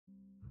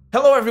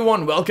Hello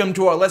everyone, welcome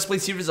to our Let's Play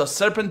series of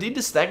Serpent in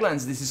the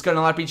Staglands. This is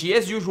RPG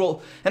as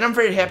usual, and I'm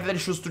very happy that you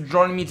chose to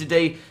join me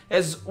today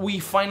as we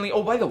finally...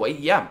 Oh, by the way,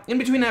 yeah, in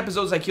between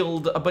episodes I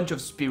killed a bunch of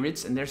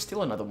spirits, and there's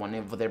still another one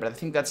over there, but I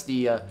think that's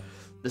the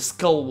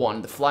skull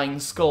one, the flying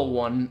skull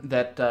one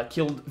that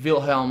killed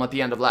Wilhelm at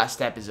the end of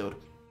last episode.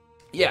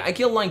 Yeah, I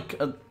killed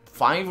like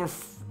five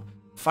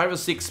or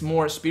six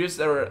more spirits.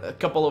 There were a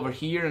couple over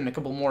here and a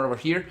couple more over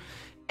here,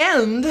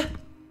 and...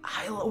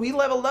 we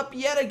leveled up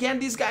yet again.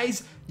 These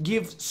guys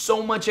give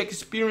so much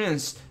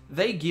experience.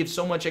 They give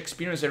so much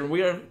experience, and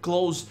we are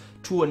close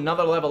to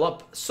another level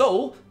up.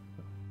 So,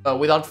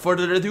 without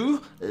further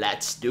ado,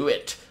 let's do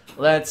it.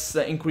 Let's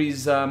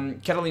increase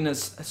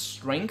Catalina's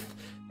strength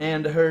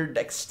and her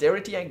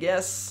dexterity, I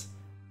guess.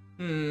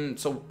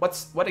 So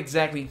what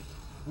exactly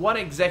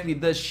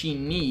does she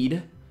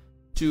need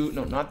to?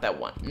 No, not that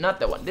one. Not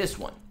that one. This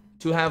one,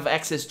 to have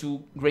access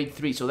to grade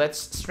 3. So that's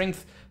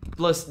strength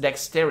plus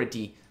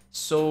dexterity.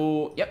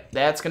 So, yep,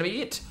 that's gonna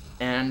be it.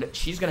 And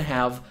she's gonna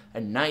have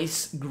a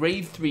nice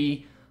grade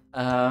 3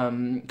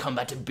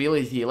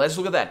 compatibility. Let's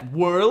look at that.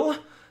 Whirl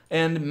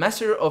and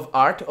master the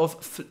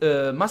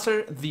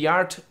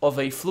art of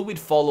a fluid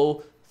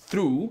follow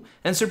through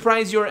and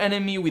surprise your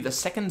enemy with a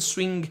second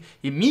swing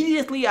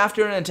immediately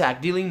after an attack,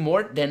 dealing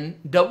more than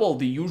double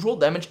the usual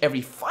damage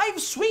every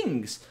 5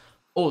 swings.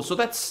 Oh, so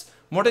that's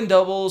more than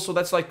double, so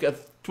that's like a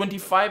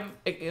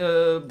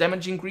 25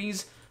 damage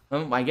increase.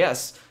 I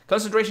guess.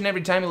 Concentration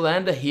every time you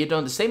land a hit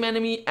on the same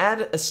enemy,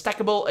 add a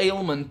stackable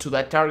ailment to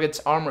that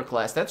target's armor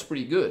class. That's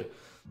pretty good.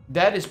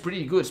 That is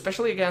pretty good,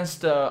 especially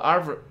against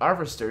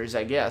harvesters,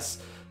 I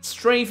guess.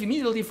 Strength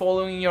immediately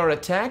following your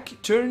attack,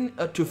 turn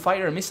to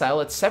fire a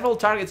missile at several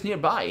targets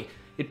nearby.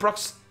 It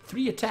procs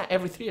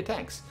every 3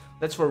 attacks.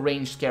 That's for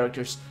ranged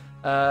characters.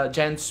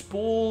 Giants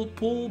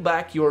pull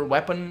back your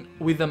weapon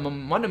with a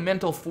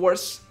monumental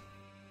force,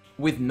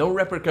 with no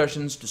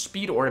repercussions to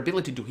speed or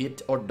ability to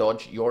hit or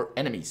dodge your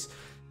enemies.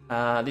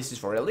 This is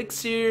for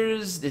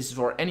elixirs, this is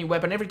for any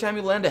weapon. Every time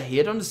you land a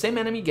hit on the same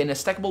enemy, gain a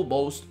stackable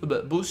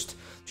boost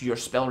to your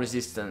spell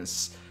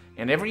resistance.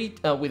 And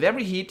with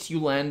every hit you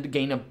land,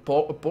 gain a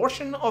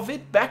portion of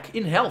it back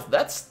in health.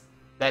 That's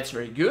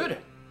very good.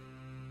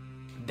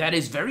 That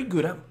is very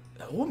good.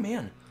 Oh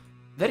man,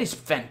 that is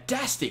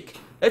fantastic.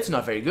 That's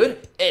not very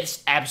good.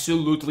 It's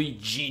absolutely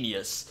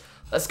genius.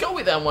 Let's go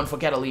with that one for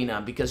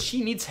Catalina, because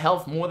she needs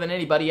health more than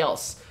anybody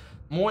else.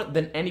 More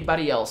than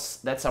anybody else.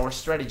 That's our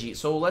strategy.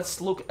 So let's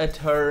look at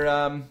her...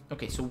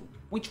 okay, so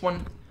which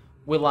one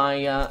will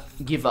I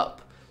give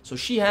up? So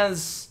she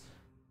has...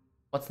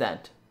 What's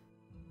that?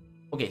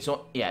 Okay,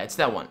 so yeah, it's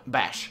that one.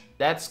 Bash.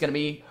 That's gonna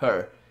be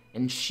her.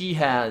 And she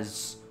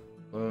has...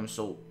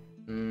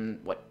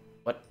 what?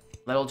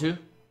 Level 2?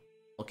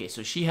 Okay,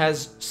 so she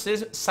has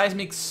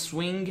Seismic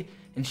Swing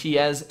and she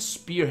has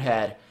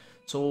Spearhead.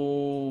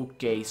 So,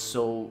 okay,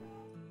 so,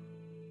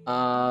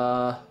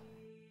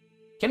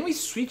 can we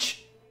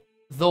switch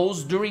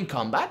those during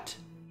combat?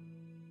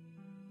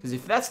 Because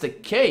if that's the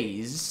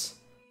case,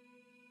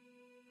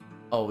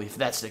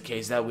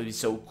 that would be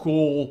so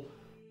cool.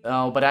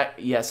 But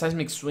yeah,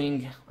 Seismic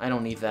Swing, I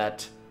don't need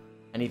that.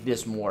 I need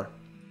this more.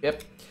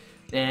 Yep.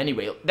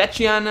 Anyway,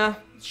 Daciana,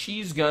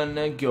 she's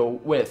gonna go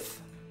with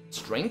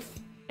Strength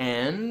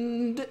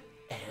and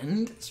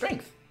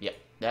Strength. Yeah,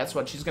 that's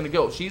what she's gonna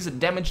go. She's a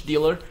damage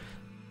dealer.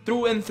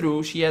 Through and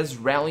through. She has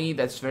Rally,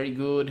 that's very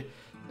good.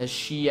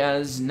 She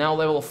has now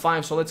level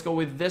 5, so let's go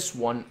with this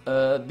one.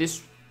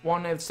 This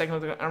one has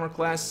second armor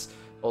class.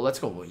 Oh, let's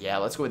go. Yeah,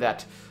 let's go with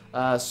that.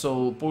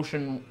 So,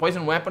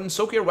 Poison Weapon.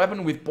 Soak your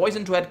weapon with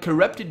poison to add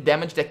corrupted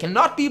damage that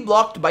cannot be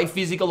blocked by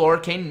physical or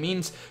arcane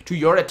means to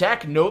your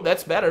attack. No,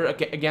 that's better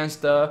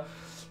against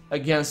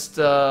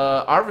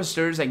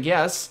harvesters, I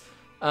guess.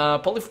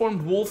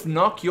 Polyformed Wolf,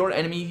 knock your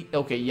enemy.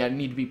 Okay, yeah,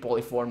 need to be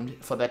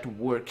polyformed for that to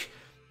work.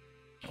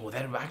 Oh,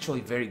 that's actually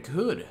very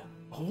good.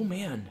 Oh,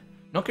 man.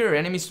 Knock your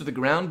enemies to the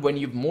ground when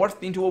you've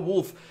morphed into a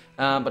wolf.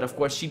 But, of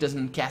course, she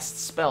doesn't cast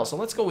spells. So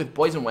let's go with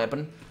Poison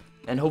Weapon.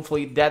 And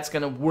hopefully that's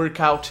gonna work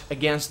out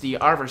against the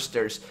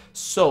harvesters.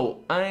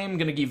 So, I'm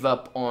gonna give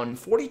up on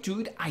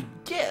Fortitude, I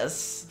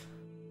guess.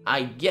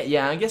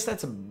 Yeah, I guess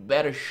that's a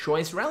better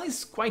choice.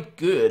 Rally's quite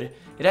good.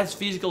 It has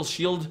physical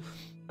shield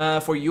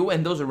for you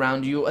and those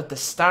around you at the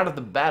start of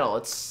the battle.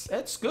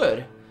 It's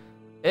good.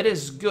 It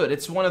is good.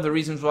 It's one of the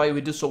reasons why we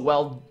do so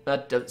well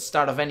at the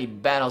start of any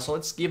battle. So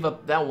let's give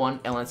up that one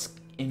and let's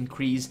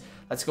increase.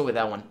 Let's go with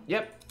that one.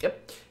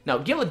 Yep. Now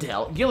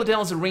Gilladel.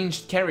 Gilladel is a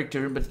ranged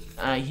character, but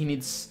he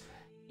needs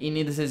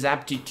his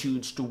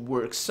aptitudes to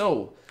work.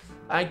 So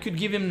I could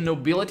give him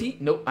nobility.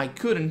 No, I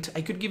couldn't.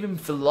 I could give him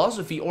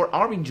philosophy or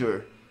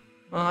Harbinger.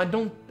 I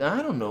don't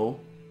know.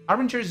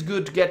 Harbinger is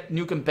good to get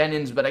new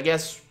companions, but I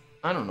guess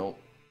I don't know.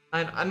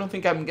 I don't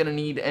think I'm gonna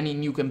need any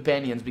new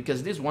companions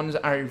because these ones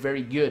are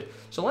very good.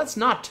 So let's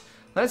not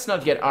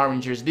get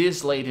Harbingers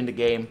this late in the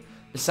game.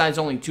 Besides,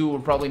 only 2 will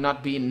probably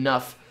not be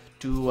enough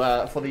to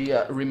for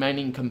the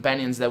remaining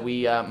companions that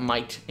we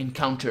might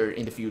encounter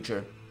in the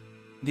future.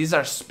 These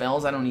are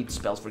spells. I don't need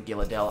spells for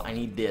Gilladel. I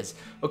need this.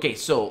 Okay,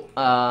 so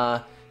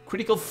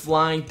critical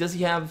flight. Does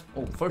he have...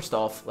 Oh, first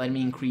off, let me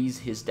increase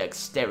his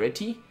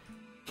dexterity.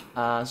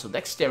 So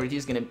dexterity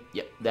is gonna...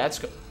 Yep,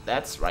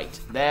 that's right.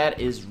 That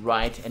is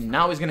right. And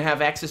now he's gonna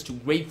have access to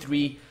grade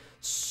 3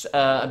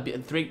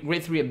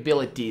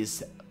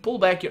 abilities. Pull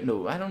back your...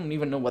 No, I don't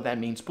even know what that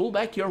means. Pull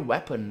back your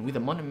weapon with a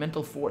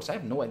monumental force. I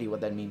have no idea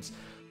what that means.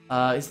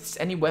 Is this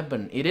any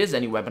weapon? It is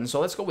any weapon, so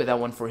let's go with that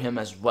one for him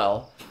as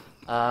well.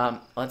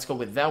 Let's go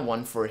with that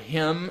one for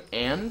him,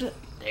 and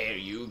there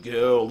you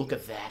go. Look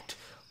at that.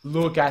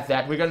 Look at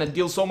that. We're gonna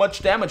deal so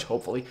much damage,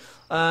 hopefully.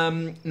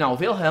 Now,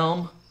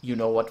 Wilhelm, you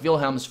know what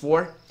Wilhelm is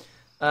for.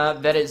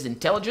 That is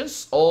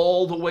intelligence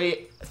all the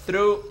way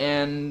through,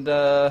 and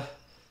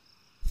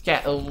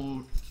yeah,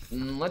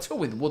 let's go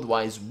with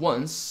Woodwise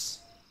once.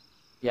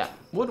 Yeah,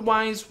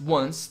 Woodwise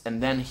once,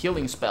 and then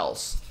healing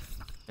spells.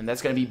 And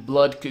that's gonna be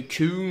Blood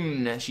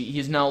Cocoon.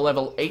 He's now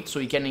level 8, so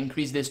he can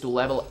increase this to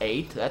level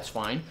 8. That's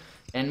fine.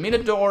 And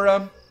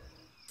Minadora,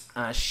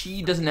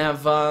 she doesn't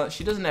have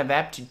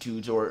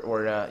aptitudes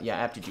yeah,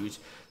 aptitudes.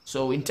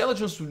 So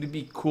intelligence would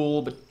be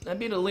cool, but a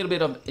little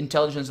bit of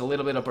intelligence, a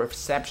little bit of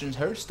perception.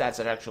 Her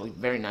stats are actually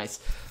very nice.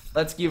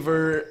 Let's give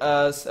her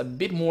a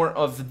bit more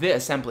of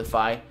this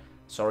amplify.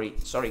 Sorry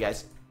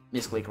guys,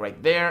 misclick right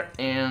there,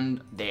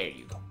 and there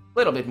you go. A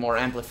little bit more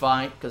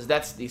amplify, because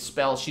that's the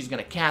spell she's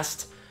gonna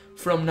cast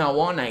from now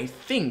on, I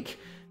think.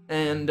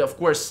 And of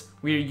course,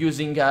 we're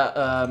using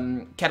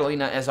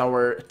Catalina as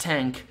our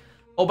tank.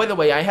 Oh, by the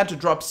way, I had to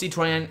drop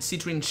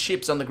citrine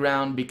ships on the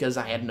ground because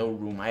I had no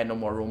room. I had no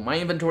more room. My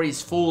inventory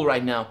is full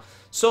right now.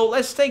 So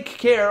let's take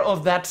care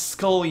of that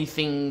scully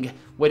thing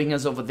waiting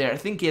us over there. I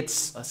think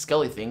it's a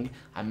scully thing.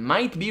 I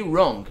might be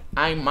wrong.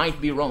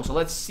 So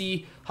let's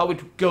see how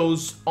it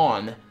goes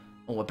on.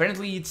 Oh,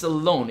 apparently it's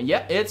alone.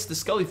 Yeah, it's the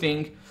scully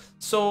thing.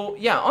 So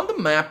yeah, on the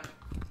map,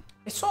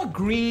 I saw a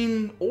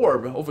green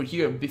orb over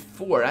here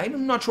before.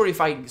 I'm not sure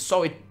if I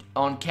saw it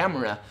on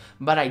camera,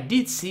 but I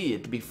did see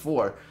it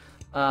before.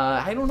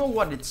 I don't know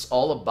what it's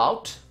all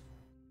about,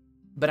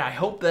 but I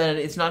hope that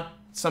it's not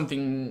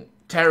something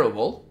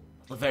terrible,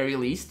 at the very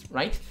least,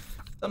 right?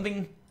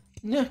 Something,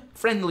 yeah,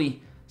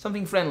 friendly.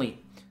 Something friendly.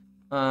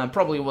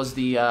 Probably was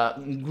the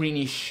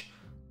greenish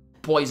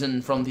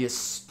poison from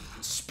this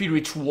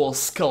spiritual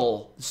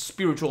skull,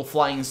 spiritual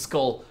flying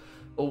skull,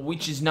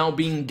 which is now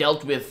being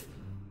dealt with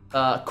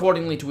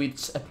accordingly to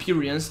its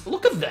appearance.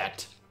 Look at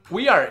that.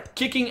 We are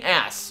kicking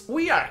ass.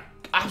 We are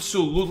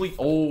absolutely...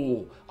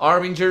 Oh,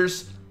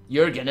 Arbingers,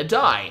 you're gonna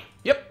die.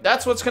 Yep,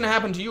 that's what's gonna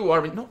happen to you,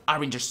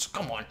 Arbingers,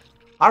 come on.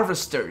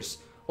 Harvesters.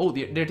 Oh,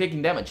 they're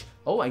taking damage.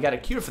 Oh, I got a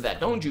cure for that.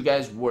 Don't you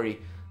guys worry.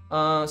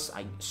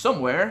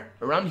 Somewhere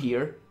around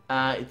here,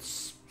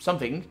 it's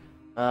something,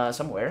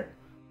 somewhere.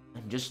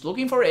 I'm just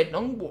looking for it.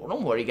 Don't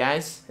worry,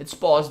 guys. It's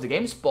paused. The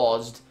game's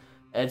paused.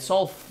 It's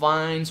all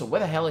fine. So where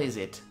the hell is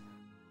it?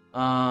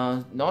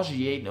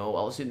 Nauseate, no.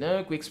 Also,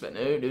 no. Quick spell,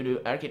 no.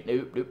 Arcade,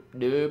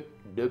 nope.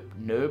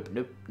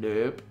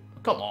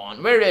 Come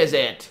on, where is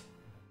it?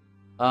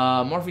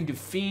 Morphing to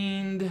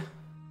Fiend.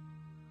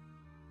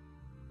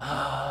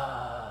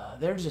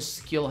 There's a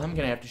skill. I'm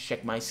gonna have to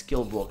check my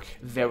skill book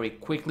very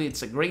quickly.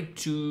 It's a grade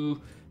 2.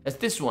 It's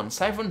this one,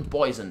 Siphon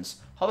Poisons.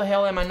 How the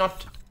hell am I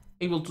not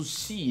able to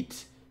see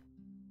it?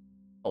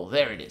 Oh,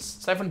 there it is.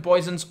 Siphon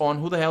Poisons on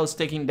who the hell is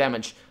taking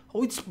damage.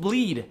 Oh, it's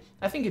Bleed.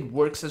 I think it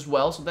works as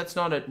well, so that's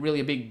not really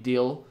a big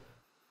deal.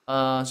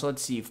 So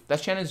let's see. If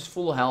Daciana is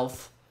full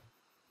health.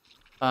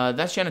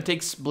 Daciana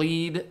takes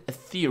Bleed,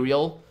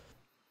 Ethereal,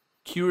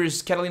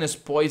 cures Catalina's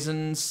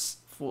poisons.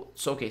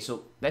 So, okay,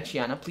 so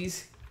Daciana,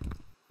 please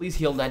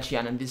heal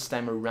Daciana this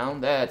time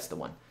around. That's the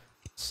one.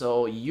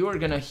 So you're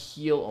gonna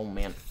heal. Oh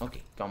man.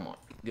 Okay, come on.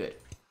 Good.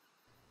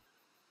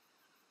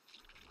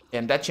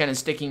 And Daciana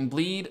is taking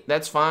Bleed.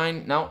 That's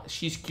fine. Now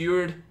she's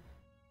cured.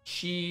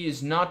 She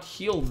is not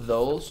healed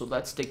though, so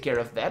let's take care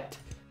of that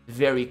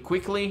very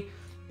quickly.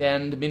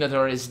 And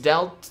Minotaur has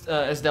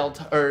dealt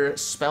her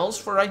spells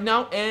for right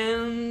now,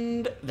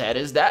 and that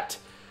is that.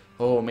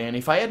 Oh man,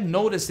 if I had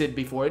noticed it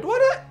before, it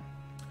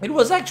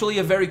was actually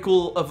a very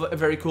cool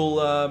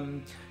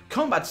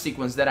combat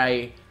sequence that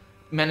I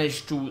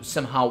managed to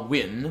somehow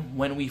win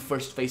when we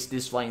first faced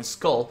this flying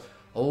skull.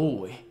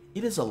 Oh,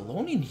 it is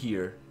alone in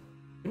here.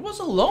 It was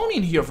alone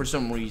in here for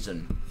some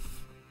reason.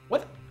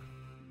 What?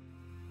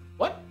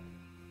 What?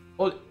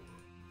 Oh,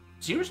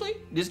 seriously?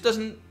 This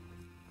doesn't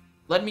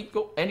let me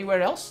go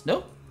anywhere else?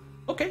 No?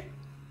 Okay.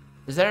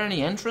 Is there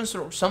any entrance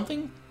or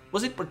something?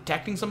 Was it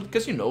protecting something?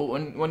 Because you know,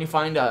 when you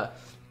find a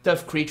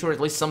tough creature, at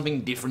least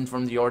something different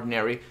from the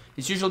ordinary,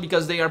 it's usually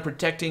because they are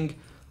protecting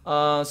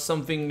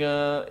something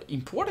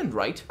important,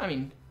 right? I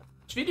mean,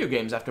 it's video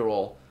games after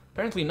all.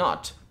 Apparently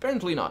not.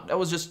 Apparently not. That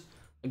was just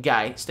a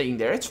guy staying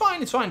there. It's fine,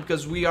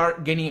 because we are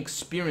gaining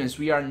experience.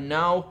 We are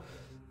now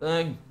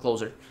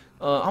closer.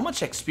 How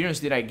much experience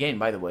did I gain,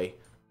 by the way?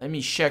 Let me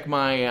check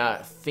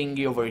my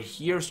thingy over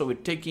here. So we're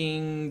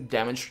taking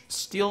damage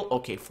still.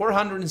 Okay,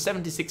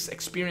 476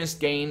 experience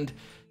gained.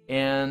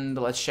 And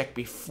let's check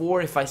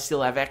before if I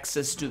still have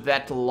access to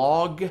that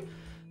log.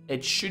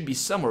 It should be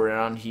somewhere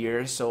around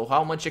here. So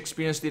how much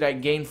experience did I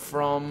gain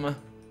from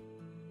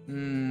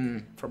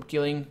From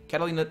killing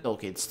Catalina.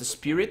 Okay, it's the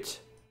spirit.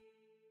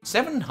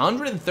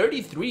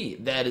 733.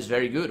 That is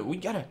very good. We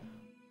gotta.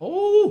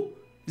 Oh,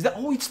 is that?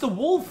 Oh, it's the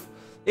wolf.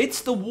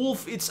 It's the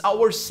wolf. It's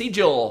our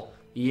sigil.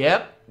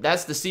 Yep,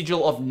 that's the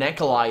sigil of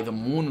Necholai, the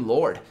Moon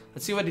Lord.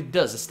 Let's see what it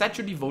does. A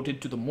statue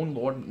devoted to the Moon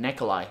Lord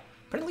Necholai.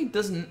 Apparently, it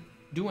doesn't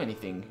do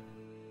anything.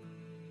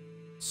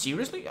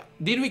 Seriously?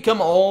 Did we come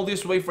all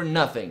this way for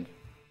nothing?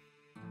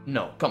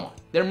 No, come on.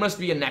 There must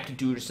be an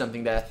aptitude or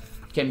something that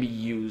can be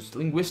used.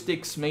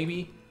 Linguistics,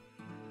 maybe?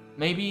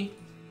 Maybe?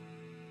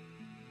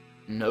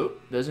 No,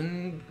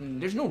 doesn't.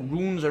 There's no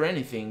runes or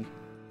anything.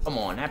 Come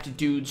on,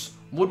 aptitudes.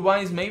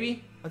 Woodwise,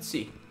 maybe? Let's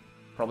see.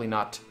 Probably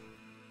not.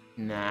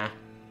 Nah.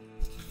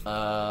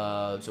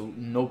 So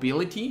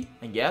nobility,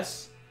 I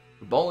guess.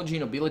 Herbology,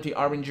 nobility,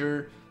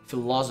 harbinger,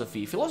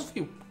 philosophy.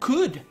 Philosophy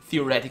could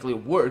theoretically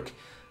work,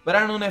 but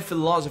I don't have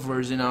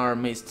philosophers in our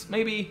midst.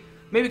 Maybe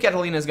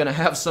Catalina's gonna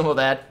have some of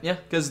that, yeah,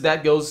 because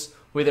that goes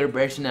with her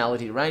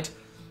personality, right?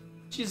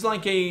 She's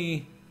like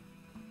a...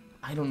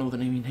 I don't know the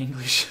name in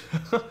English.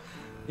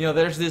 You know,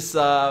 there's this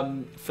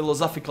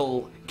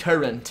philosophical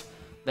current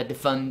that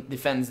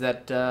defends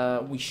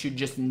that we should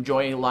just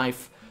enjoy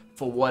life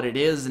for what it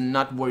is and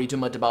not worry too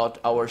much about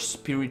our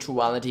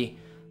spirituality.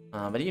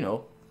 But you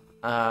know,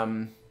 I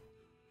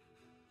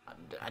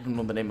don't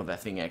know the name of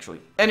that thing actually.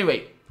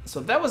 Anyway, so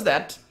that was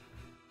that.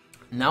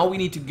 Now we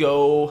need to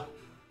go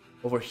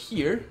over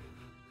here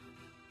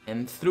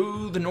and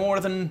through the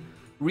northern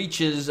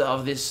reaches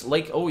of this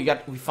lake. Oh,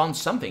 we found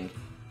something.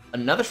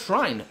 Another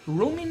shrine.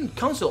 Roman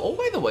Council. Oh,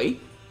 by the way,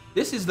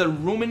 this is the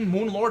Roman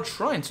Moon Lord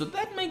Shrine. So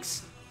that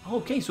makes...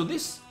 Okay, so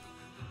this...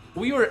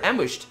 We were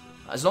ambushed.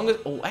 As long as...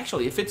 Oh,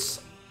 actually, if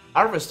it's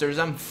harvesters,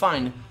 I'm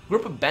fine.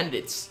 Group of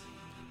bandits.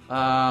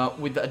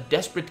 With a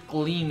desperate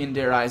gleam in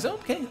their eyes.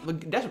 Okay,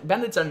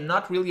 bandits are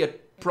not really a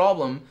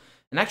problem.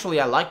 And actually,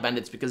 I like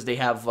bandits because they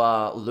have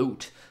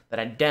loot that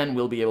I then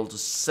will be able to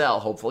sell,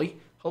 hopefully.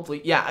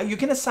 Hopefully, yeah, you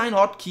can assign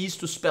hotkeys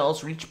to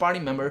spells for each party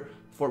member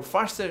for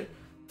faster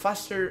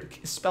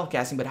spell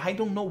casting, but I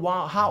don't know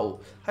how.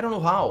 I don't know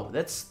how.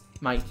 That's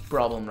my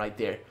problem right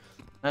there.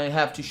 I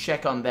have to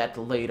check on that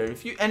later.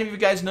 If any of you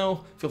guys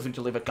know, feel free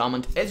to leave a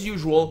comment as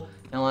usual,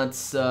 and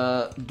let's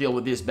deal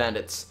with these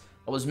bandits.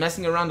 I was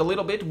messing around a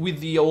little bit with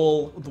the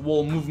whole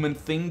movement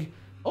thing.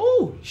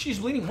 Oh, she's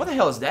bleeding. What the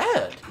hell is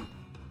that?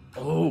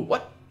 Oh,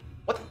 what?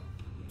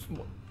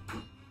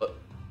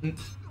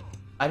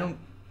 I don't...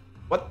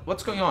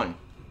 What's going on?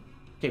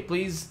 Okay,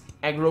 please,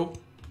 aggro.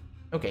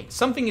 Okay,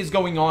 something is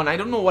going on. I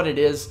don't know what it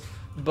is,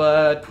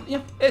 but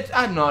yeah,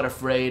 I'm not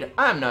afraid.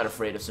 I'm not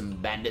afraid of some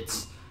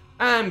bandits.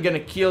 I'm gonna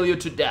kill you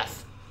to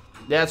death.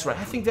 That's right.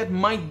 I think that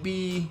might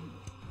be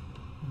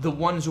the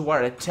ones who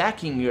are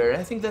attacking her.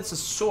 I think that's a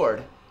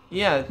sword.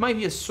 Yeah, it might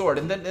be a sword.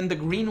 And the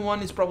green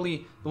one is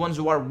probably the ones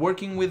who are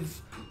working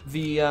with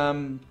the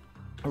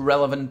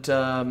relevant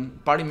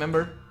party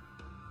member.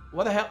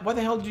 What the hell? Why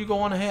the hell did you go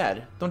on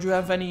ahead? Don't you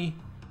have any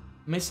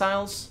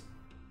missiles?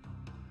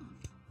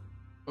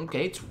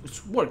 Okay,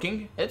 it's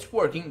working. It's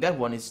working. That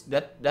one is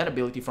that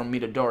ability from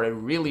Midodora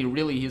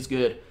really is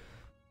good.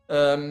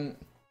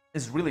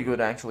 Is really good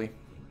actually.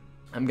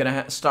 I'm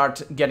gonna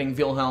start getting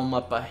Wilhelm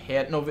up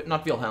ahead. No,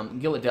 not Wilhelm.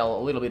 Gilladel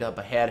a little bit up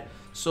ahead.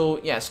 So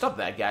yeah, stop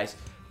that, guys.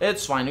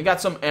 It's fine. We got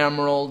some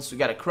emeralds. We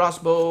got a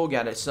crossbow.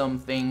 Got some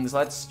things.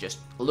 Let's just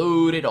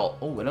loot it all.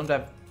 Oh, I don't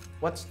have.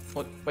 What?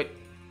 Wait.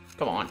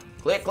 Come on.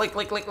 Click.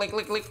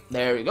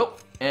 There you go.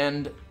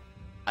 And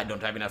I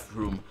don't have enough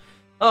room.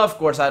 Of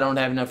course, I don't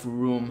have enough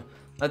room.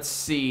 Let's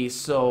see.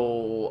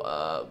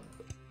 So,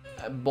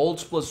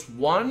 bolts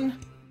 +1.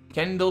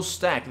 Can those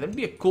stack? That'd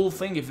be a cool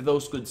thing if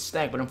those could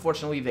stack, but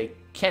unfortunately they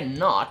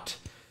cannot.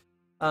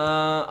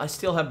 I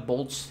still have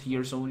bolts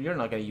here, so you're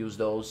not gonna use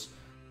those.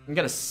 I'm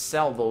gonna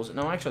sell those.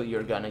 No, actually,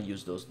 you're gonna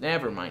use those.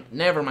 Never mind.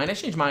 I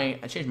change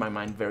my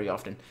mind very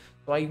often.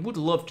 So I would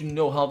love to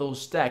know how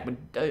those stack, but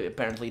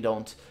apparently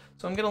don't.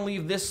 So I'm gonna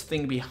leave this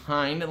thing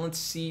behind, and let's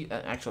see.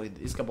 Actually,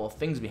 there's a couple of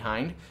things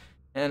behind.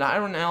 And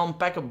Iron Elm,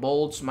 pack of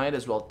bolts, might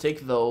as well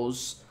take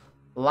those.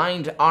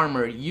 Lined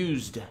armor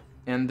used.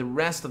 And the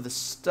rest of the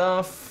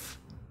stuff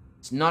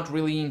is not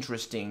really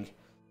interesting.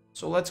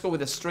 So let's go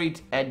with a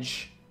straight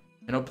edge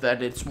and hope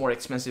that it's more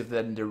expensive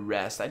than the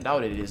rest. I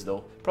doubt it is,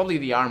 though. Probably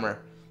the armor.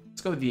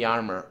 Let's go with the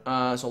armor.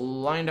 So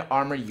lined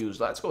armor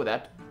used. Let's go with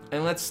that.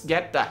 And let's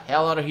get the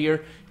hell out of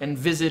here and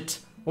visit...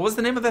 What was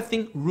the name of that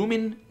thing?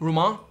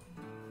 Ruman?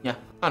 Yeah,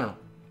 I don't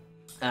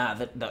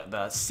know.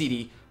 The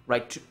city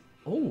right to...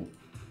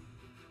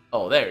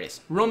 Oh, there it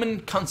is.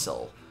 Roman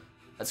Council.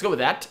 Let's go with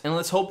that, and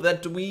let's hope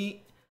that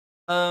we,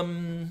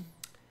 well,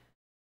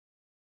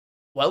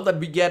 that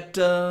we get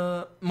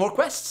more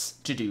quests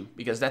to do,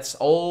 because that's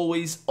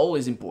always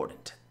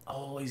important.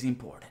 Always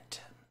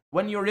important.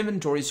 When your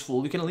inventory is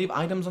full, you can leave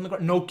items on the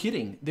ground. No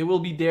kidding. They will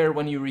be there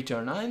when you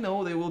return. I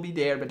know they will be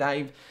there, but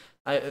I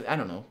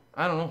don't know.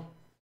 I don't know.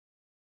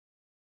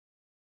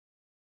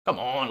 Come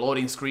on,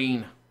 loading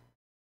screen.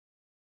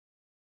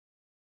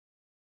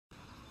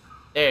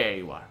 There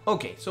you are.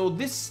 Okay, so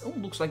this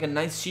looks like a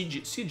nice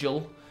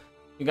sigil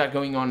you got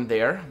going on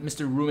there,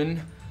 Mr.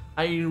 Ruin.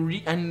 I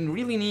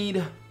really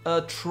need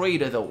a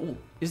trader though. Ooh,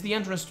 is the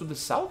entrance to the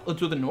south or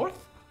to the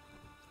north?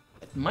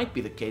 That might be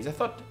the case. I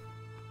thought.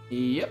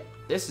 Yep,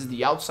 this is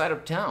the outside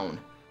of town.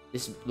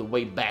 This is the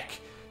way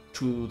back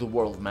to the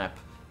world map.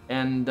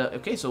 And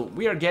okay, so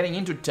we are getting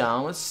into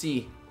town. Let's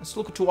see. Let's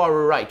look to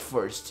our right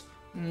first.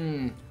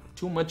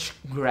 Too much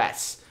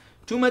grass,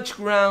 too much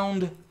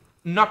ground,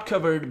 not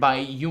covered by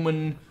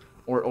human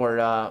or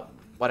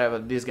whatever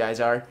these guys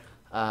are.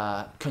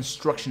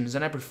 Constructions,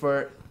 and I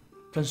prefer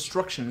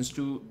constructions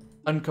to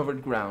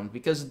uncovered ground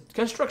because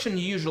construction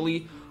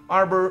usually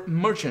harbor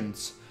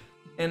merchants,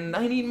 and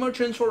I need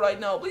merchants for right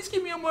now. Please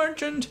give me a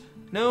merchant.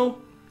 No.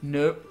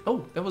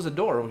 Oh, there was a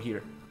door over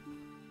here.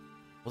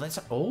 Well, that's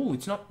oh,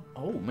 it's not.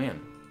 Oh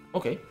man.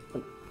 Okay.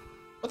 Oh.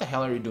 What the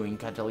hell are you doing,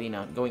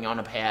 Catalina? Going on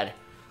ahead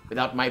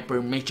without my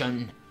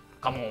permission?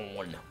 Come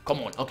on.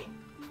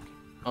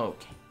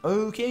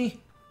 Okay.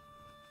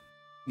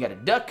 You got a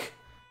duck.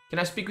 Can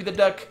I speak with the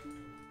duck?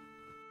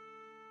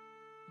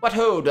 What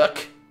ho, duck?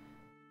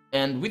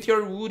 And with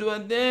your wood,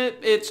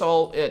 it's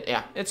all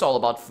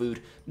about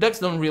food. Ducks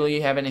don't really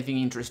have anything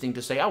interesting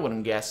to say, I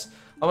wouldn't guess.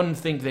 I wouldn't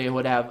think they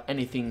would have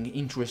anything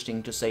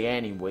interesting to say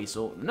anyway.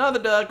 So another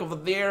duck over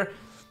there,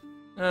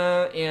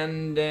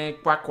 and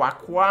quack quack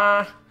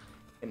quack.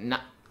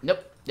 Nope,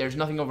 there's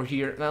nothing over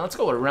here. Now let's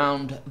go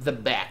around the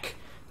back,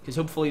 because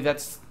hopefully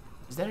that's.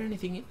 Is there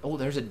anything? Oh,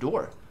 there's a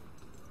door.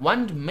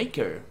 Wand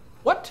maker.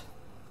 What?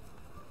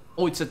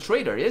 Oh, it's a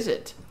trader, is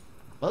it?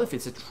 Well, if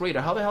it's a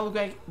trader, how the hell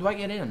do I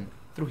get in?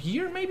 Through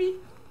here, maybe?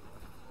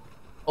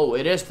 Oh,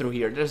 it is through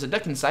here. There's a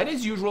duck inside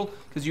as usual,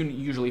 because you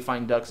usually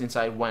find ducks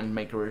inside wand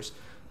makers.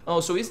 Oh,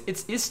 so it's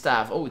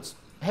Istav. Oh, it's...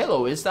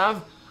 Hello,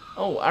 Istav.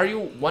 Oh, are you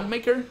wand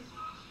maker?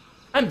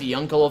 I'm the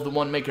uncle of the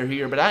wand maker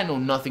here, but I know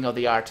nothing of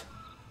the art.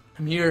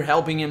 I'm here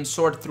helping him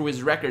sort through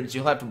his records.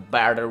 You'll have to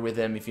barter with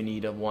him if you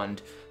need a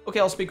wand. Okay,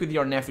 I'll speak with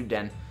your nephew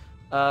then.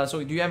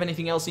 So do you have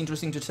anything else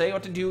interesting to say or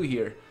to do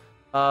here?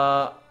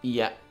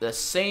 Yeah, the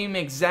same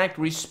exact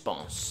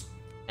response.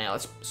 Now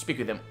let's speak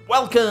with him.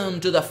 Welcome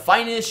to the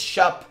finest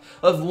shop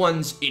of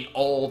wands in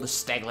all the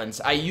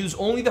Staglands. I use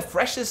only the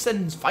freshest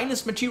and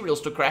finest materials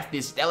to craft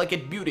these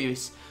delicate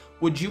beauties.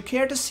 Would you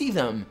care to see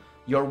them?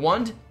 Your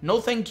wand? No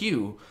thank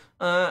you.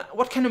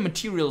 What kind of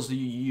materials do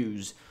you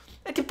use?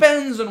 It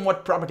depends on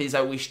what properties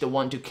I wish the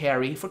wand to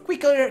carry. For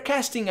quicker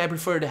casting, I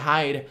prefer the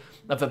hide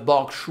of a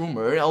bog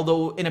shroomer,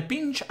 although in a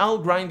pinch, I'll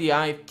grind the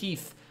eye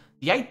teeth.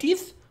 The eye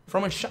teeth?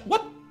 From a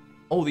what?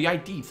 Oh, the eye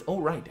teeth. Oh,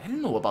 right. I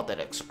didn't know about that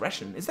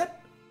expression. Is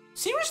that...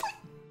 Seriously?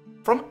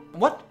 From...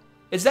 What?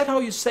 Is that how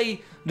you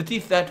say the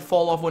teeth that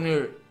fall off when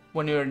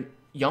you're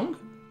young?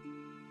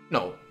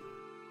 No.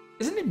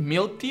 Isn't it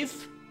milk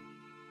teeth?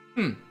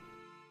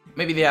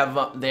 Maybe they have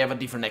a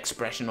different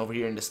expression over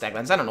here in the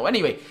Staglands. I don't know.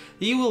 Anyway,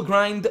 he will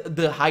grind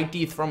the high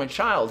teeth from a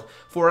child.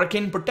 For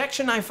arcane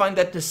protection, I find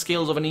that the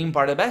scales of an imp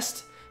are the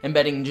best.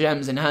 Embedding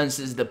gems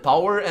enhances the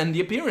power and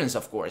the appearance,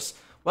 of course.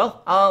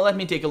 Well, let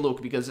me take a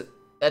look, because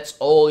that's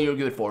all you're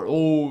good for.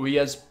 Oh, he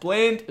has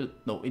plenty...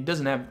 No, it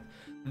doesn't have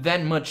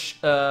that much...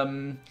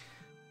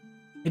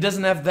 It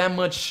doesn't have that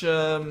much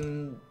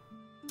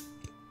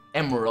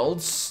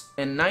emeralds,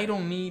 and I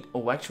don't need...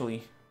 Oh,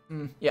 actually...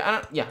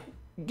 yeah,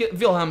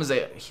 Wilhelm is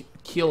a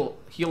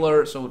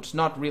healer, so it's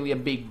not really a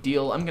big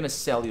deal. I'm gonna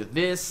sell you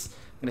this.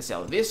 I'm gonna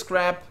sell this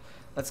crap.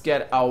 Let's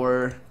get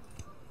our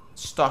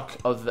stock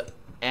of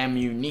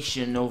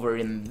ammunition over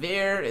in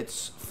there.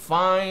 It's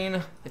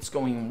fine. It's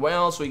going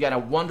well. So we got a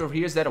wand over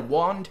here. Is that a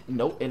wand?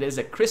 No, it is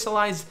a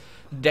crystallized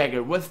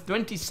dagger with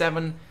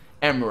 27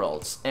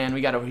 emeralds. And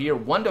we got over here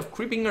wand of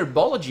creeping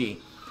herbology.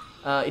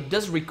 It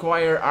does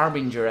require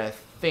Harbinger, I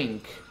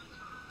think.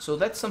 So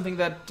that's something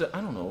that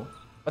I don't know.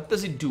 What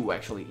does it do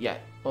actually? Yeah.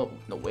 Oh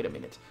no, wait a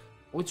minute.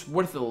 Oh, it's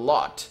worth a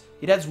lot.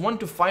 It adds 1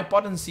 to 5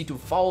 potency to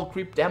foul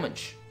creep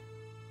damage.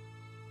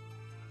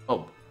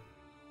 Oh,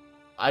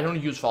 I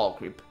don't use foul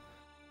creep,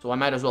 so I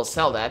might as well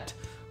sell that.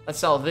 Let's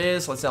sell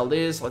this. Let's sell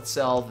this. Let's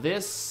sell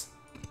this,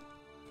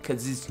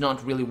 because it's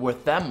not really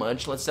worth that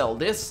much. Let's sell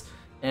this,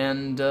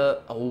 and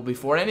oh,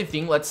 before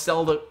anything, let's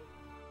sell the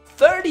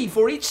 30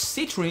 for each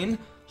citrine.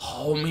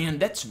 Oh man,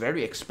 that's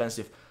very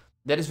expensive.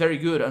 That is very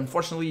good.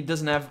 Unfortunately, it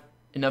doesn't have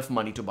enough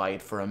money to buy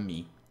it from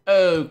me.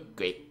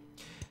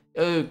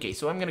 Okay,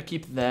 so I'm gonna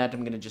keep that.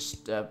 I'm gonna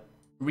just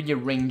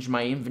rearrange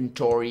my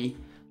inventory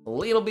a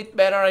little bit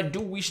better. I do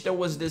wish there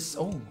was this...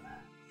 Oh,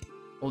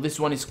 this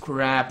one is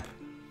crap.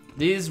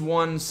 These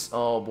ones...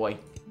 Oh boy.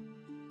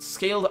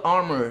 Scaled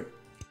armor.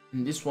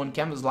 And this one,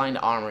 canvas-lined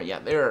armor. Yeah,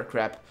 they're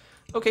crap.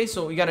 Okay,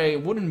 so we got a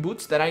wooden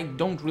boots that I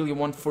don't really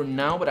want for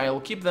now, but I'll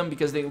keep them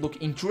because they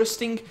look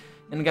interesting.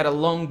 And we got a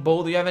long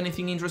bow. Do you have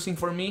anything interesting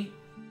for me?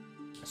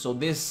 So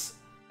this...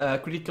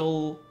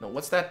 critical... No,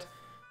 what's that?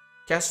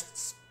 Cast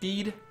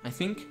speed, I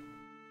think?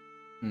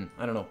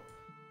 I don't know.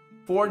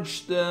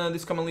 Forged,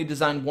 this commonly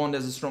designed wand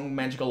has a strong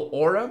magical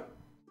aura.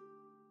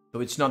 So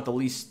it's not the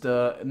least...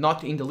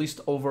 not in the least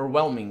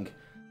overwhelming.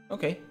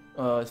 Okay.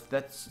 If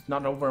that's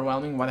not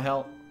overwhelming, why the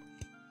hell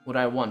would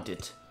I want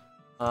it?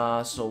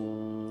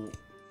 So...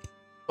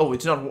 Oh,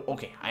 it's not...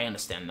 Okay, I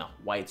understand now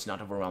why it's not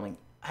overwhelming.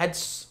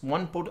 adds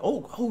one pot.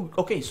 Oh,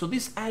 okay. So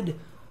this add.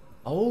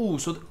 Oh,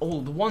 so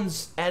the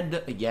ones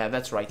add. Yeah,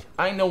 that's right.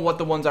 I know what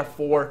the ones are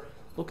for.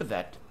 Look at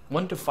that.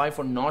 1 to 5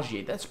 for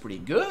nauseate. That's pretty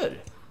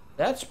good.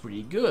 That's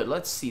pretty good.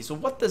 Let's see. So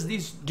what does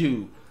this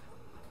do?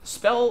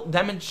 Spell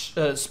damage.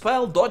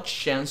 Spell dodge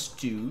chance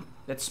 2.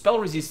 That's spell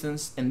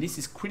resistance, and this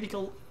is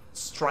critical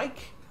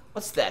strike.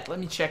 What's that? Let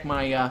me check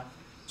my.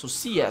 So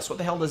CS. What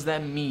the hell does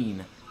that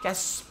mean?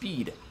 Cast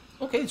speed.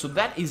 Okay, so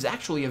that is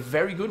actually a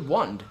very good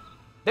wand.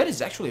 That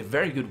is actually a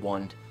very good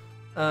wand.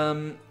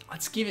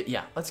 Let's give it,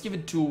 yeah, let's give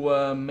it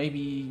to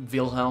maybe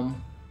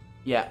Wilhelm.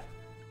 Yeah,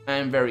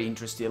 I'm very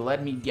interested.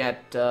 Let me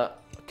get a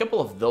couple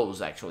of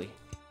those, actually.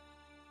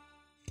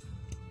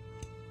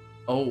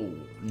 Oh,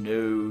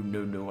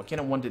 no, I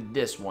kind of wanted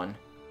this one.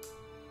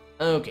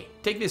 Okay,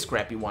 take this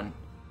crappy one.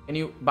 Can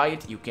you buy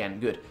it? You can,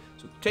 good.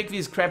 So take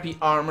these crappy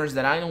armors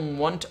that I don't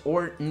want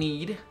or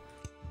need.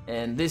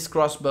 And this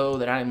crossbow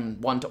that I don't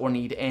want or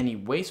need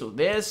anyway. So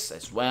this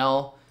as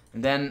well.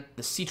 And then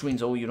the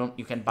citrines, oh,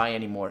 you can't buy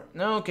anymore.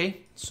 No,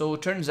 okay. So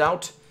it turns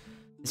out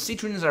the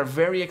citrines are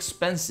very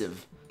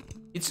expensive.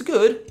 It's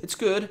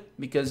good,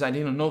 because I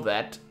didn't know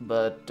that.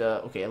 But,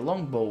 okay, a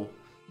longbow.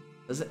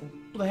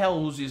 Who the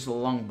hell uses a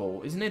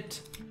longbow? Isn't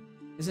it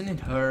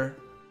her?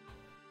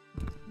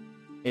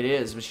 It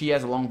is, but she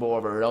has a longbow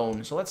of her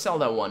own. So let's sell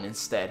that one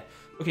instead.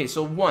 Okay,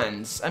 so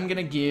once I'm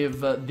gonna give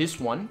this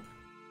one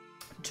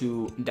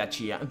to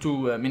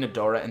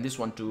Minodora, and this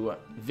one to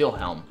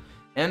Wilhelm.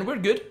 And we're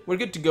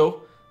good to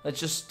go. Let's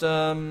just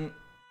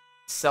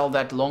sell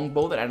that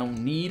longbow that I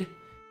don't need,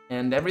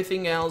 and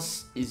everything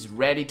else is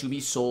ready to be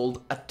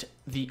sold at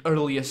the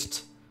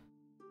earliest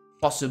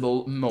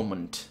possible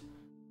moment.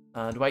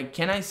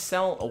 Can I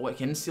sell? Oh, I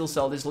can still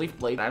sell this leaf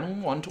blade I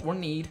don't want or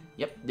need.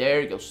 Yep,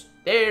 there it goes.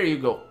 There you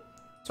go.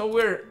 So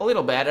we're a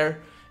little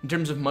better in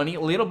terms of money,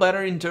 a little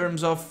better in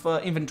terms of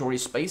inventory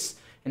space,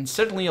 and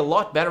certainly a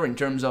lot better in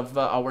terms of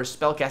our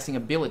spellcasting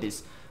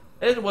abilities.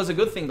 It was a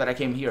good thing that I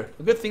came here.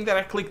 A good thing that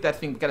I clicked that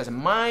thing, because I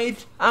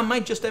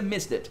might just have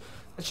missed it.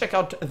 Let's check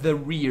out the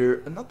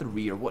rear. Not the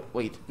rear. What?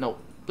 Wait. No.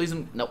 Please.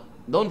 No.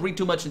 Don't read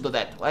too much into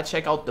that. Let's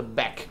check out the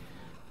back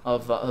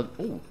of.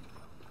 Oh.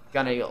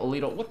 Got a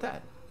little. What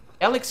that?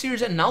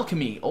 Elixirs and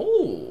alchemy.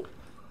 Oh.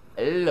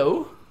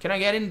 Hello. Can I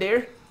get in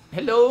there?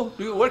 Hello.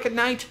 Do you work at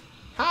night?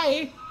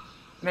 Hi.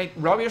 Can I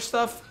rob your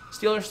stuff?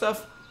 Steal your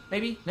stuff?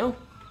 Maybe? No?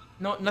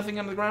 No, nothing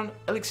on the ground?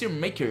 Elixir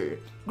maker.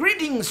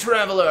 Greetings,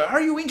 traveler!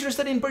 Are you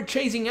interested in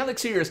purchasing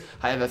elixirs?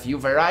 I have a few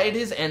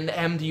varieties and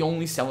am the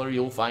only seller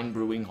you'll find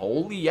brewing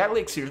holy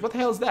elixirs. What the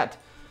hell is that?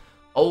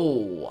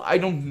 Oh, I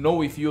don't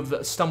know if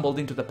you've stumbled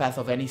into the path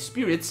of any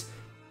spirits.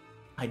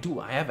 I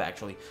have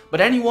actually.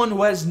 But anyone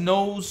who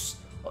knows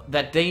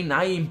that they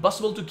nigh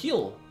impossible to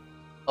kill.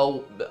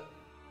 Oh,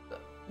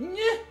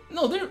 yeah,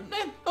 no, they're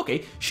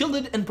okay.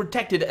 Shielded and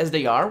protected as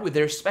they are with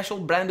their special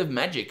brand of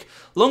magic.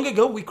 Long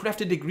ago, we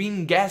crafted the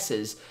green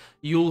gases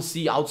you'll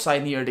see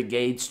outside near the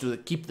gates to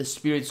keep the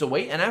spirits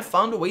away, and I've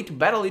found a way to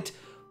bottle it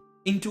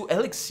into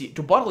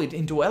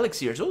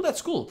elixirs. Oh,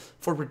 that's cool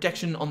for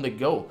protection on the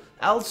go.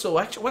 Also,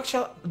 actually,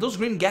 those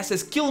green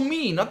gases kill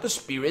me, not the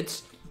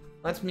spirits.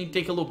 Let me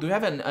take a look. Do you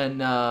have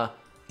an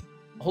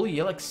holy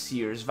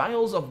elixirs?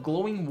 Vials of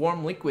glowing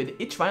warm liquid.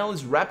 Each vial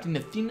is wrapped in a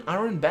thin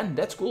iron band.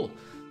 That's cool.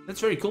 That's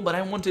very cool, but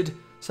I wanted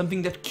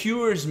something that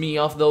cures me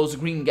of those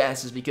green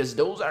gases, because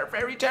those are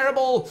very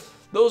terrible.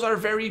 Those are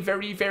very,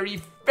 very,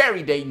 very,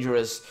 very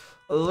dangerous.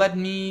 Let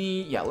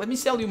me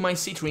sell you my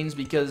citrines,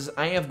 because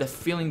I have the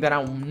feeling that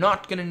I'm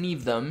not gonna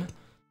need them.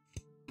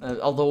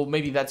 Although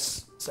maybe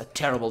that's a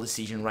terrible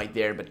decision right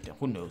there, but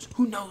who knows?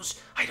 Who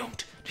knows? I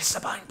don't. This is a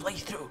blind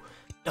playthrough.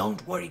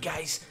 Don't worry,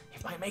 guys.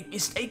 If I make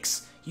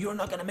mistakes, you're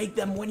not gonna make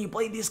them when you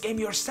play this game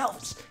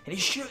yourselves, and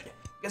you should,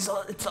 because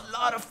it's a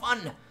lot of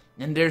fun.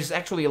 And there's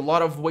actually a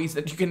lot of ways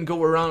that you can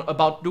go around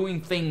about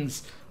doing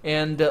things.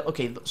 And,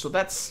 okay, so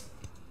that's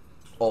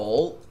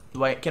all.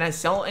 Can I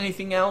sell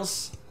anything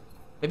else?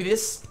 Maybe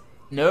this?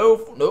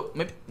 No,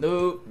 maybe,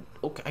 no.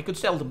 Okay, I could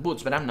sell the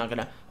boots, but I'm not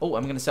gonna. Oh,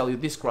 I'm gonna sell you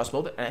this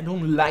crossbow. I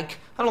don't like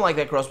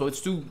that crossbow.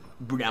 It's too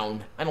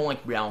brown. I don't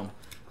like brown.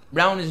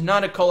 Brown is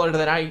not a color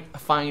that I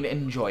find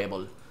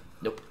enjoyable.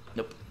 Nope.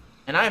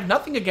 And I have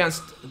nothing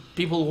against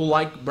people who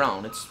like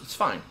brown. It's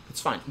fine.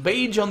 It's fine.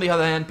 Beige, on the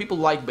other hand, people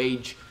like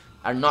beige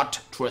are not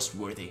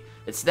trustworthy.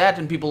 It's that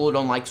and people who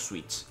don't like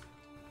sweets.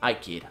 I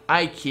kid.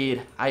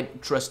 I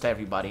trust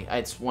everybody.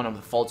 It's one of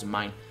the faults of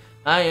mine.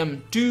 I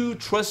am too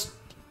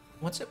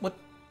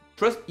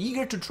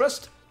eager to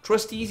trust?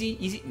 Trust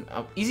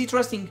easy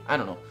trusting? I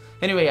don't know.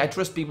 Anyway, I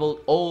trust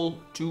people all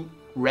too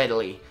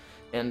readily.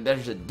 And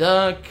there's a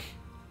duck.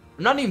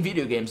 Not in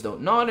video games though.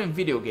 Not in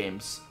video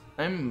games.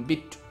 I'm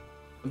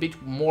a bit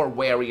more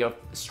wary of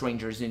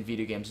strangers in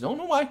video games. Don't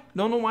know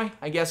why.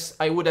 I guess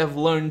I would have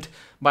learned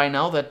by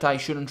now that I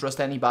shouldn't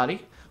trust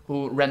anybody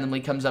who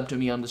randomly comes up to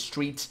me on the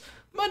streets.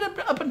 But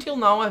up until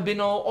now, I've been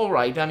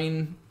alright. I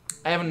mean,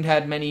 I haven't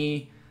had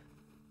much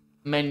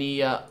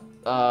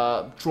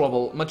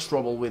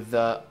trouble with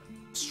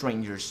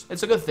strangers.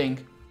 It's a good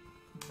thing.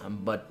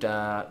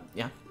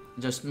 Yeah,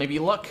 just maybe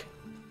luck.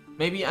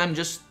 Maybe I'm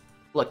just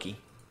lucky.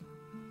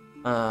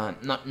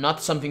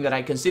 Not something that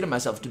I consider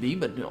myself to be,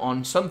 but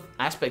on some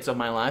aspects of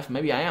my life,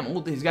 maybe I am.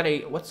 Oh, he's got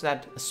a, what's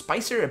that? A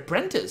Spicer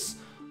Apprentice.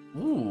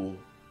 Ooh.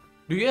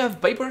 Do you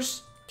have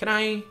papers? Can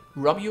I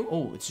rob you?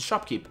 Oh, it's a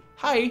shopkeep.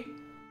 Hi.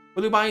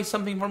 Will you buy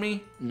something for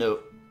me? No.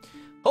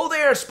 Oh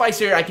there,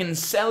 Spicer. I can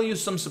sell you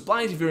some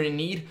supplies if you're in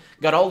need.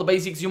 Got all the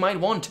basics you might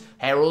want.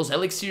 Arrows,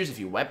 elixirs, a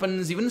few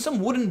weapons, even some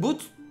wooden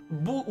boots.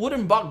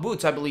 Wooden bog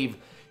boots, I believe.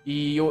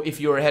 If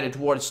you're headed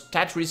towards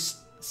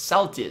Tatris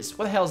Saltis.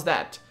 What the hell is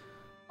that?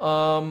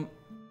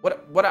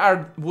 What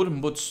are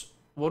wooden boots?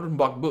 Wooden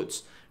bog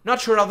boots? Not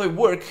sure how they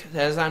work,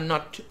 as I'm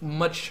not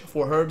much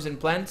for herbs and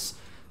plants.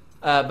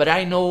 But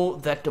I know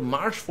that the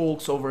marsh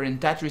folks over in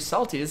Tatris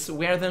Saltis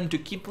wear them to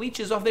keep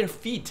leeches off their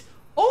feet.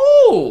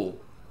 Oh!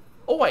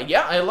 Oh,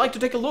 yeah, I'd like to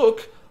take a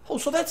look. Oh,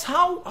 so that's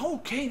how...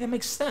 Okay, that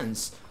makes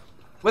sense.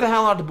 Where the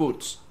hell are the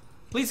boots?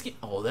 Please keep...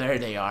 Oh, there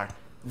they are.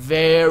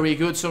 Very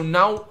good. So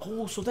now...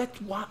 Oh, so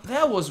that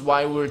was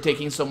why we were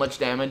taking so much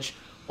damage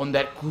on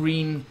that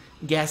green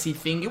gassy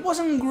thing. It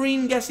wasn't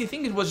green gassy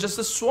thing, it was just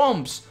the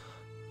swamps.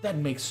 That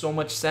makes so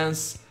much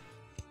sense.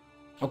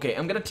 Okay,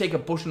 I'm gonna take a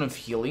potion of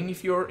healing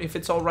if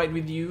it's alright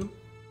with you.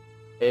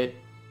 It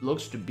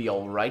looks to be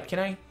alright. Can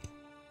I?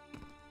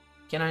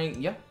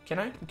 Yeah, can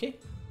I? Okay,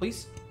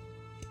 please.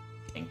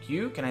 Thank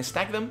you. Can I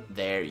stack them?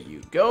 There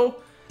you go.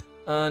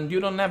 And you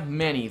don't have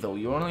many though,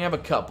 you only have a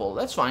couple.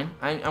 That's fine,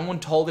 I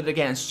won't hold it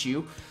against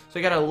you. So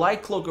I got a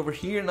light cloak over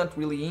here, not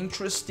really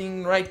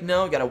interesting right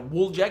now. Got a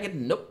wool jacket,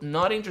 nope,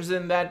 not interested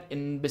in that.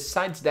 And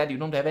besides that, you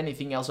don't have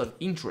anything else of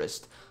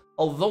interest.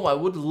 Although I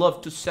would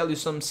love to sell you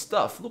some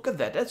stuff. Look at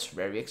that, that's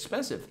very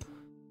expensive.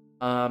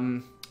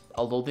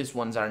 Although these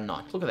ones are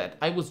not. Look at that,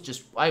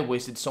 I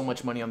wasted so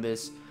much money on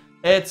this.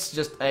 It's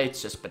just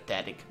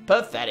pathetic.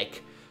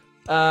 Pathetic.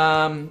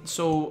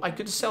 So I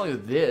could sell you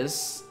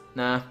this.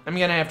 Nah, I'm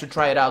gonna have to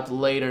try it out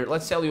later.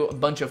 Let's sell you a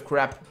bunch of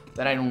crap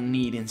that I don't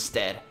need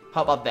instead.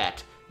 How about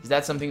that? Is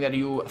that something that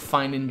you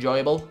find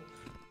enjoyable?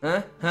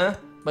 Huh?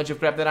 Bunch of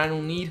crap that I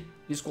don't need?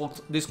 These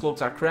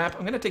cloaks are crap.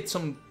 I'm gonna take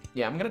some...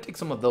 Yeah, I'm gonna take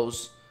some of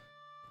those.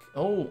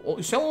 Oh,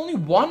 you sell only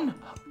one?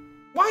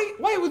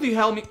 Why would you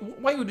help me?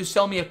 Why would you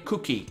sell me a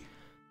cookie?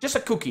 Just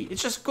a cookie.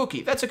 It's just a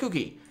cookie. That's a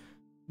cookie.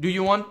 Do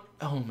you want...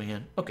 Oh,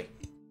 man. Okay.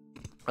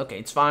 Okay,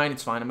 it's fine.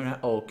 It's fine. I'm gonna...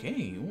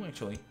 Okay,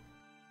 actually...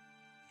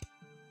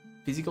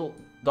 Physical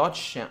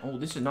dodge... Oh,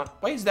 this is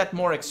not... Why is that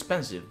more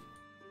expensive?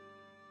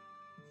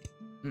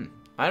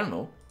 I don't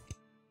know.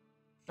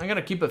 I'm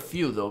gonna keep a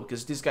few, though,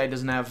 because this guy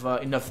doesn't have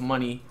enough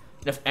money,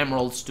 enough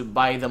emeralds to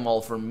buy them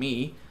all for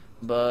me.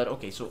 But,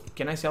 okay, so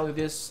can I sell you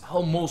this?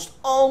 Almost.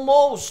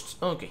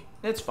 Almost! Okay,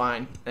 that's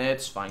fine.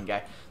 That's fine,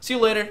 guy. See you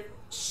later.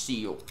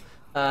 See you.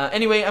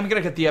 Anyway, I'm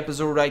gonna cut the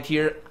episode right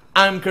here.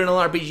 I'm Colonel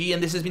RPG,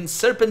 and this has been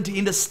Serpent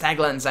in the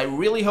Staglands. I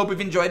really hope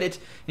you've enjoyed it.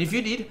 And if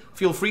you did,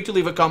 feel free to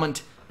leave a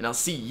comment, and I'll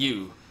see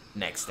you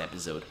next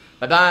episode.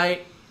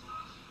 Bye-bye.